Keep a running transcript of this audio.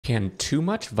Can too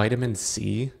much vitamin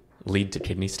C lead to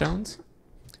kidney stones?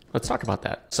 Let's talk about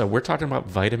that. So we're talking about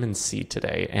vitamin C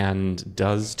today, and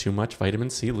does too much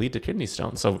vitamin C lead to kidney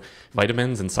stones? So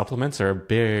vitamins and supplements are a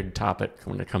big topic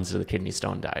when it comes to the kidney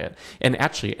stone diet. And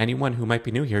actually, anyone who might be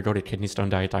new here, go to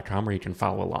kidneystonediet.com where you can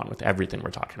follow along with everything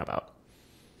we're talking about.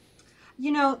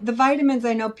 You know, the vitamins,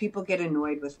 I know people get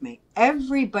annoyed with me.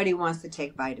 Everybody wants to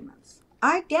take vitamins.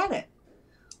 I get it.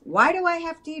 Why do I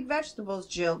have to eat vegetables,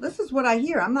 Jill? This is what I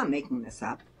hear. I'm not making this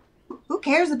up. Who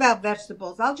cares about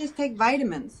vegetables? I'll just take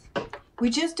vitamins. We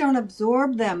just don't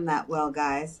absorb them that well,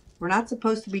 guys. We're not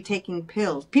supposed to be taking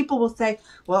pills. People will say,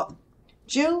 well,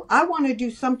 Jill, I want to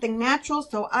do something natural,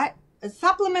 so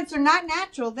supplements are not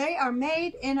natural. They are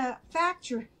made in a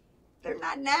factory. They're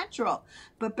not natural.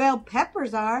 But bell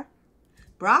peppers are.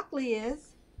 Broccoli is.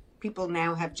 People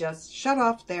now have just shut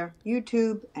off their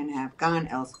YouTube and have gone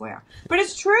elsewhere. But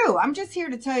it's true. I'm just here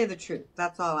to tell you the truth.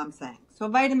 That's all I'm saying. So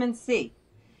vitamin C.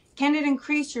 Can it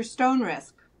increase your stone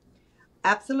risk?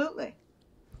 Absolutely.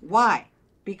 Why?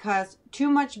 Because too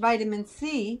much vitamin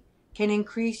C can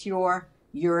increase your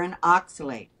urine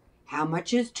oxalate. How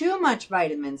much is too much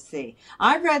vitamin C?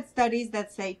 I've read studies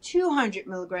that say 200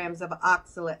 milligrams of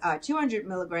oxalate, 200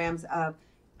 milligrams of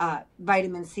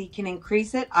vitamin C can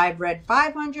increase it. I've read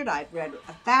 500. I've read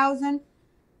 1,000.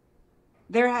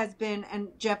 There has been, and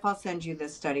Jeff, I'll send you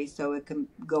this study so it can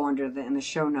go in the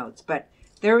show notes. But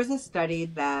there was a study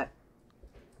that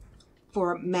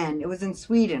for men, it was in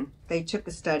Sweden. They took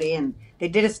a study and they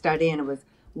did a study, and it was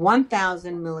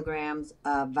 1,000 milligrams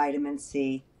of vitamin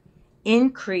C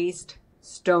increased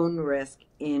stone risk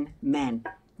in men.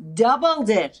 Doubled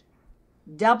it.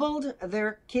 Doubled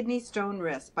their kidney stone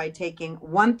risk by taking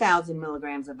 1,000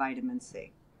 milligrams of vitamin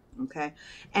C. Okay.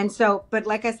 And so, but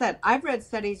like I said, I've read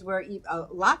studies where a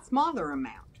lot smaller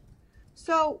amount.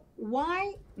 So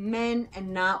why men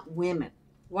and not women?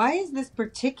 Why is this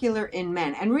particular in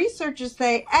men? And researchers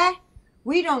say,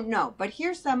 we don't know. But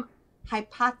here's some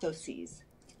hypotheses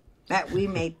that we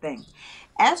may think.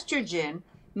 Estrogen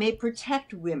may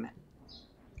protect women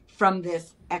from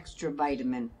this extra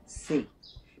vitamin C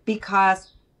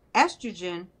because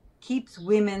estrogen keeps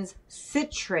women's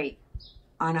citrate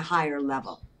on a higher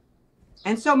level.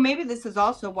 And so maybe this is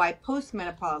also why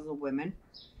postmenopausal women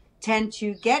tend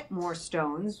to get more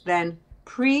stones than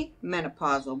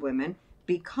premenopausal women,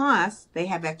 because they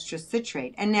have extra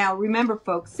citrate. And now remember,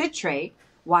 folks, citrate,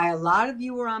 why a lot of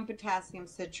you are on potassium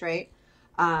citrate,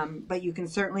 but you can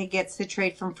certainly get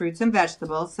citrate from fruits and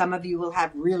vegetables. Some of you will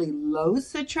have really low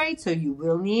citrate, so you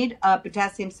will need a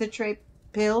potassium citrate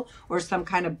pill or some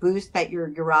kind of boost that your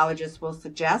urologist will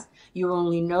suggest. You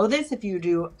only know this if you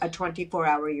do a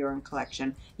 24-hour urine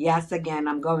collection. Yes, again,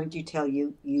 I'm going to tell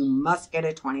you, you must get a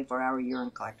 24-hour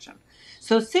urine collection.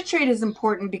 So citrate is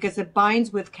important because it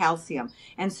binds with calcium.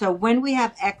 And so when we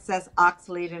have excess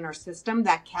oxalate in our system,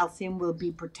 that calcium will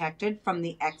be protected from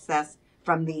the excess,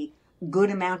 from the good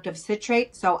amount of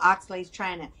citrate. So oxalate's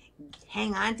trying to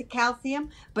hang on to calcium,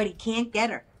 but he can't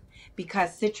get her,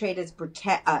 because citrate is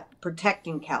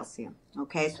protecting calcium.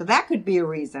 Okay, so that could be a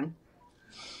reason.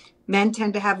 Men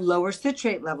tend to have lower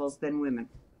citrate levels than women.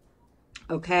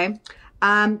 Okay,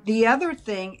 the other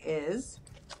thing is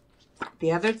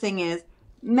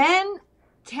men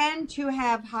tend to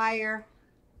have higher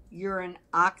urine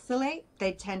oxalate.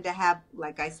 They tend to have,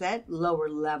 like I said, lower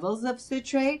levels of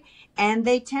citrate, and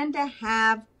they tend to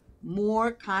have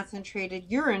more concentrated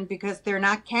urine because they're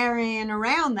not carrying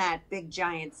around that big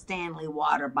giant Stanley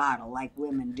water bottle like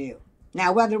women do.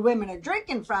 Now, whether women are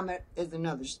drinking from it is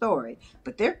another story,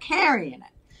 but they're carrying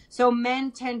it. So men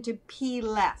tend to pee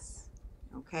less.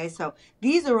 Okay, so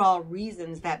these are all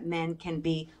reasons that men can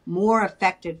be more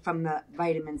affected from the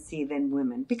vitamin C than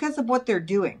women because of what they're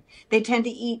doing. They tend to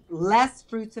eat less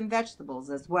fruits and vegetables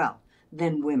as well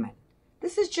than women.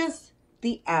 This is just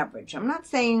the average. I'm not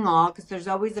saying all, because there's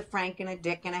always a Frank and a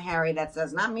Dick and a Harry that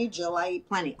says, not me, Jill, I eat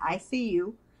plenty. I see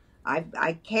you.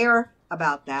 I care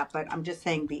about that, but I'm just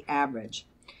saying the average.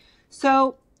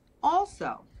 So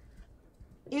also,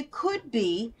 it could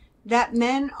be that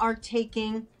men are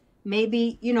taking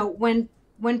maybe,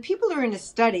 when people are in a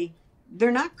study, they're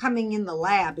not coming in the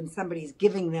lab and somebody's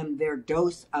giving them their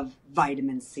dose of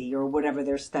vitamin C or whatever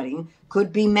they're studying.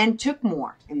 Could be men took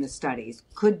more in the studies.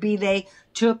 Could be they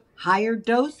took higher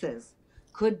doses.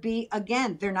 Could be,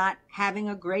 again, they're not having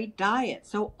a great diet.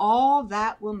 So all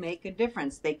that will make a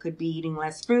difference. They could be eating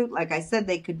less fruit. Like I said,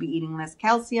 they could be eating less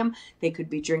calcium. They could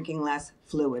be drinking less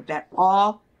fluid. That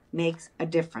all makes a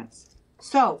difference.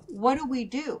 So what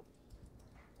do?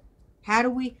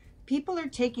 People are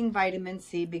taking vitamin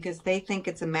C because they think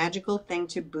it's a magical thing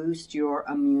to boost your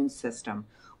immune system.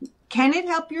 Can it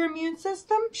help your immune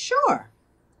system? Sure.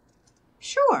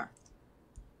 Sure.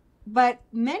 But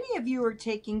many of you are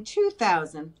taking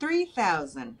 2,000,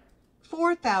 3,000,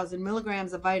 4,000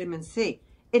 milligrams of vitamin C.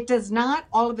 It does not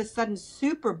all of a sudden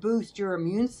super boost your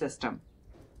immune system,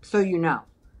 so you know.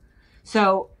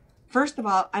 So, first of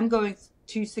all, I'm going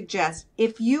to suggest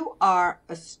if you are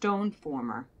a stone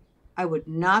former, I would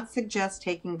not suggest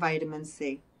taking vitamin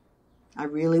C. I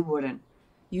really wouldn't.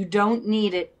 You don't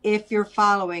need it if you're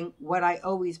following what I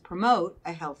always promote,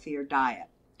 a healthier diet.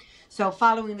 So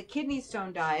following the kidney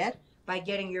stone diet by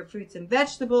getting your fruits and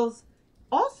vegetables.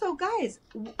 Also, guys,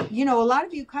 you know, a lot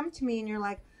of you come to me and you're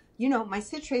like, you know, my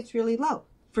citrate's really low.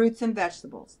 Fruits and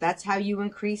vegetables. That's how you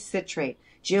increase citrate.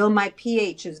 Jill, my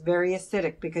pH is very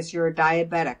acidic because you're a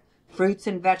diabetic. Fruits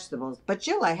and vegetables. But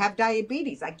Jill, I have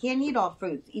diabetes. I can't eat all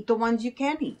fruits. Eat the ones you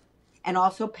can eat. And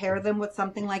also pair them with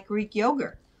something like Greek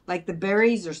yogurt. Like the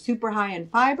berries are super high in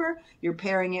fiber. You're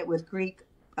pairing it with Greek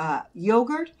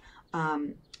yogurt,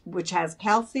 which has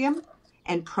calcium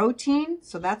and protein.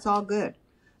 So that's all good.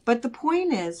 But the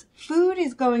point is, food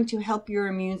is going to help your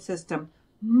immune system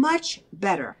much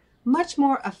better, much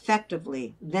more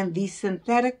effectively than these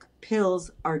synthetic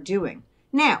pills are doing.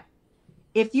 Now,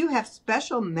 if you have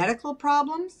special medical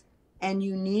problems and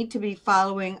you need to be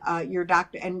following your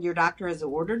doctor, and your doctor has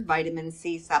ordered vitamin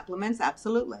C supplements,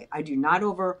 absolutely. I do not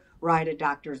override a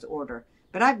doctor's order.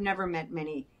 But I've never met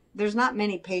many, there's not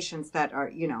many patients that are,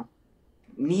 you know,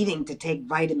 needing to take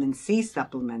vitamin C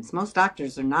supplements. Most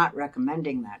doctors are not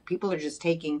recommending that. People are just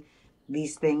taking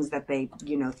these things that they,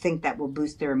 you know, think that will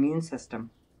boost their immune system.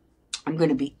 I'm going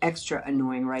to be extra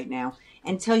annoying right now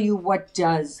and tell you what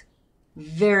does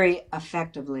very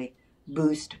effectively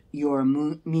boost your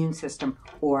immune system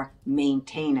or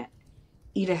maintain it.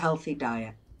 Eat a healthy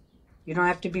diet. You don't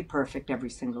have to be perfect every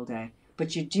single day,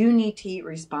 but you do need to eat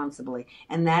responsibly,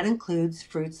 and that includes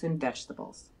fruits and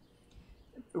vegetables.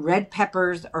 Red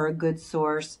peppers are a good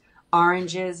source.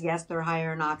 Oranges, yes, they're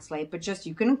higher in oxalate, but just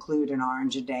you can include an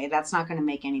orange a day. That's not going to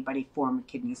make anybody form a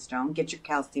kidney stone. Get your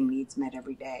calcium needs met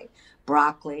every day.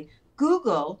 Broccoli.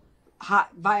 Google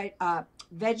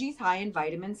veggies high in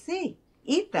vitamin C.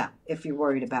 Eat them if you're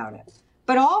worried about it.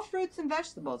 But all fruits and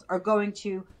vegetables are going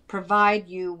to provide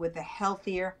you with a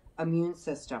healthier immune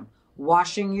system.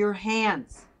 Washing your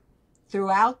hands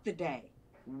throughout the day.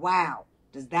 Wow,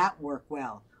 does that work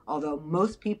well? Although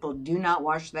most people do not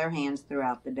wash their hands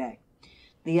throughout the day.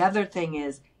 The other thing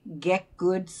is get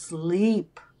good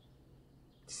sleep.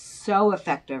 So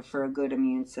effective for a good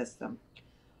immune system.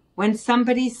 When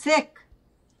somebody's sick,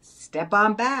 step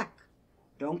on back.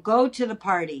 Don't go to the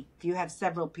party if you have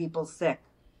several people sick.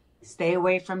 Stay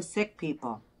away from sick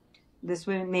people. This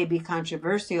may be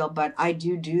controversial, but I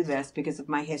do this because of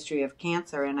my history of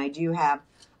cancer, and I do have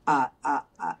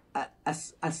a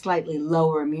slightly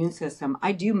lower immune system.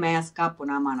 I do mask up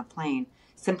when I'm on a plane,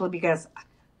 simply because,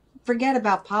 forget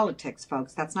about politics,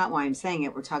 folks. That's not why I'm saying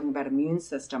it. We're talking about immune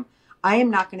system. I am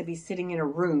not going to be sitting in a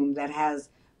room that has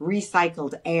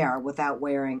recycled air without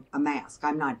wearing a mask.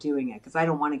 I'm not doing it because I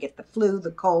don't want to get the flu,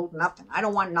 the cold, nothing. I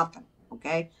don't want nothing,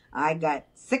 okay? I got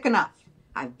sick enough.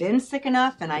 I've been sick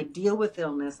enough, and I deal with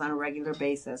illness on a regular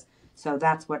basis. So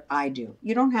that's what I do.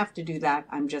 You don't have to do that.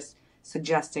 I'm just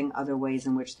suggesting other ways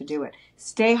in which to do it.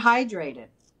 Stay hydrated.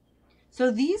 So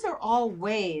these are all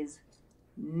ways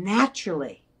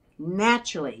naturally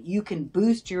you can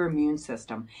boost your immune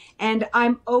system. And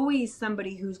I'm always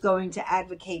somebody who's going to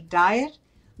advocate diet,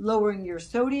 lowering your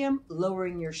sodium,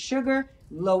 lowering your sugar,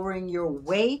 lowering your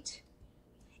weight,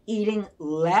 eating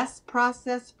less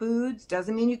processed foods.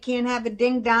 Doesn't mean you can't have a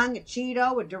ding dong, a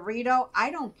Cheeto, a Dorito.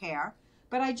 I don't care.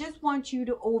 But I just want you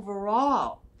to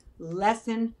overall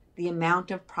lessen the amount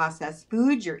of processed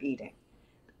food you're eating.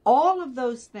 All of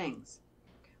those things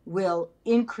will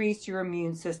increase your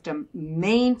immune system,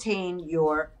 maintain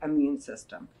your immune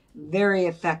system. Very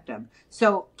effective.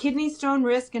 So kidney stone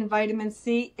risk and vitamin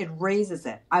C, it raises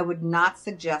it. I would not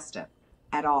suggest it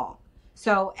at all.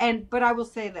 So, but I will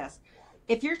say this.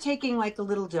 If you're taking like a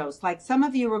little dose, like some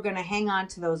of you are going to hang on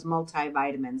to those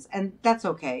multivitamins, and that's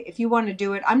okay. If you want to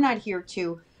do it, I'm not here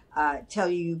to tell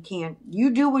you you can't. You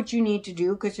do what you need to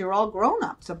do because you're all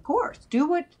grown-ups, of course. Do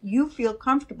what you feel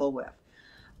comfortable with.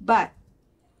 But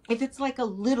if it's like a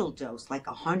little dose, like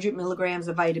 100 milligrams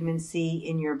of vitamin C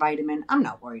in your vitamin, I'm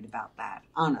not worried about that.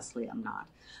 Honestly, I'm not.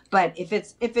 But if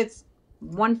it's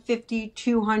 150,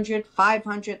 200,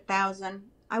 500,000,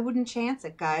 I wouldn't chance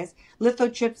it, guys.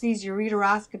 Lithotripsies,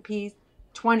 ureteroscopies,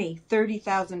 $20,000,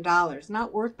 $30,000.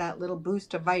 Not worth that little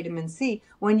boost of vitamin C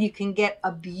when you can get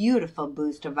a beautiful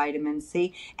boost of vitamin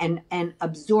C and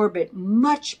absorb it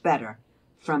much better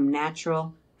from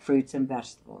natural fruits and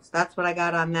vegetables. That's what I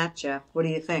got on that, Jeff. What do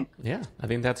you think? Yeah, I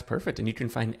think that's perfect. And you can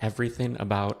find everything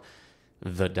about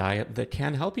the diet that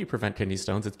can help you prevent kidney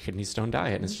stones. It's Kidney Stone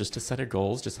Diet. And it's just a set of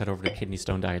goals. Just head over to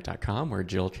kidneystonediet.com where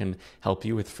Jill can help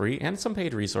you with free and some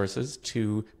paid resources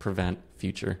to prevent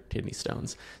future kidney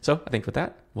stones. So I think with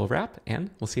that, we'll wrap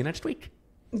and we'll see you next week.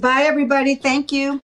 Bye, everybody. Thank you.